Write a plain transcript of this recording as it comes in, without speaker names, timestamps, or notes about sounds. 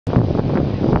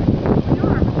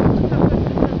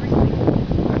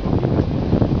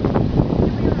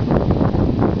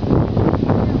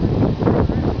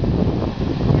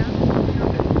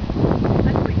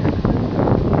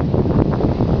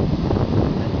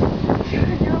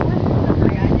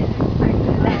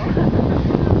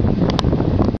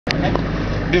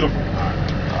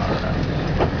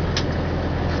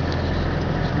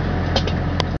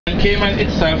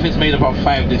itself is made up of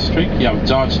 5 districts. You have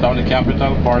Georgetown, the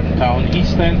capital, Bordentown,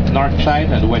 East End, North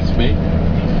Side, and West Bay.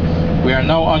 We are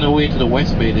now on the way to the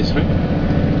West Bay district.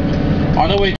 On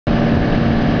the way.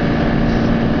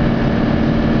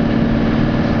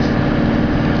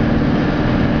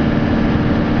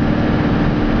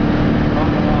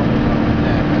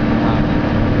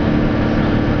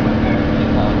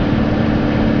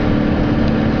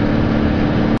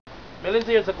 Millions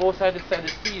of years ago, the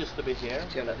sea used to be here.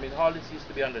 I mean, all this used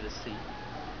to be under the sea.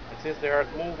 And since the earth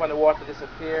moved and the water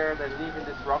disappeared, and leaving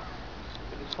this rock,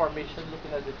 this formation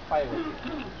looking as if fire was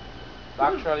here.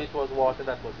 But actually, it was water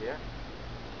that was here.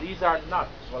 These are not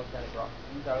volcanic rocks.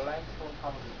 These are limestone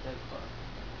covered with dead fur.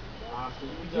 So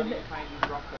usually you find these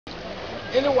rocks.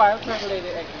 In the wild,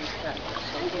 percolated egg is cat.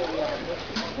 So here we have a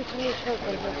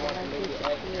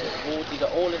go to the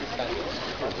oldest country.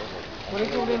 What is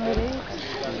it in the eggs?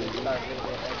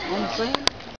 On the same?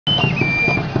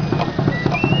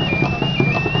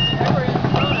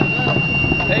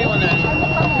 Hey, on that.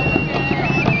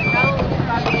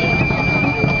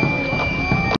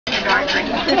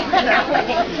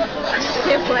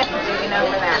 Digging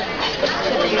over that.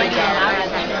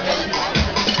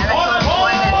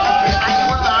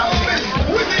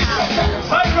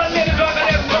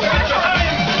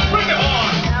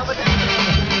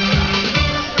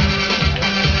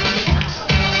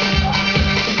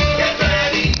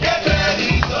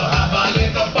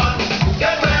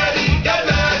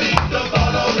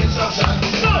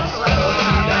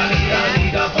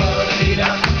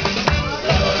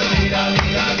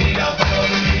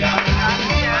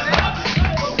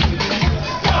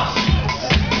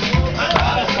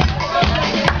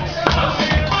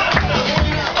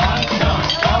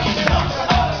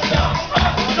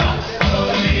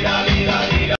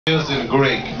 In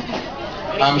Greek.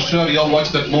 I'm sure you all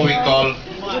watched that movie called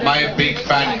My Big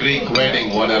Fat Greek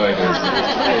Wedding, whatever it is.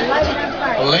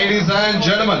 Ladies and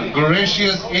gentlemen,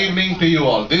 gracious evening to you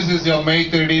all. This is your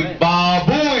Maitridi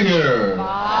Babu here.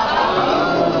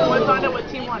 We'll find out what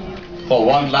team won. For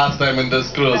one last time in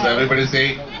this cruise, everybody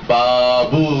say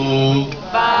Babu.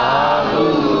 Babu.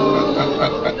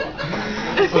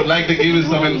 Would like to give you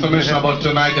some information about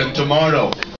tonight and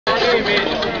tomorrow.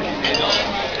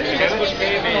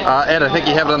 Ed, I think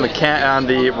you have it on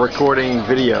the recording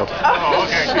video.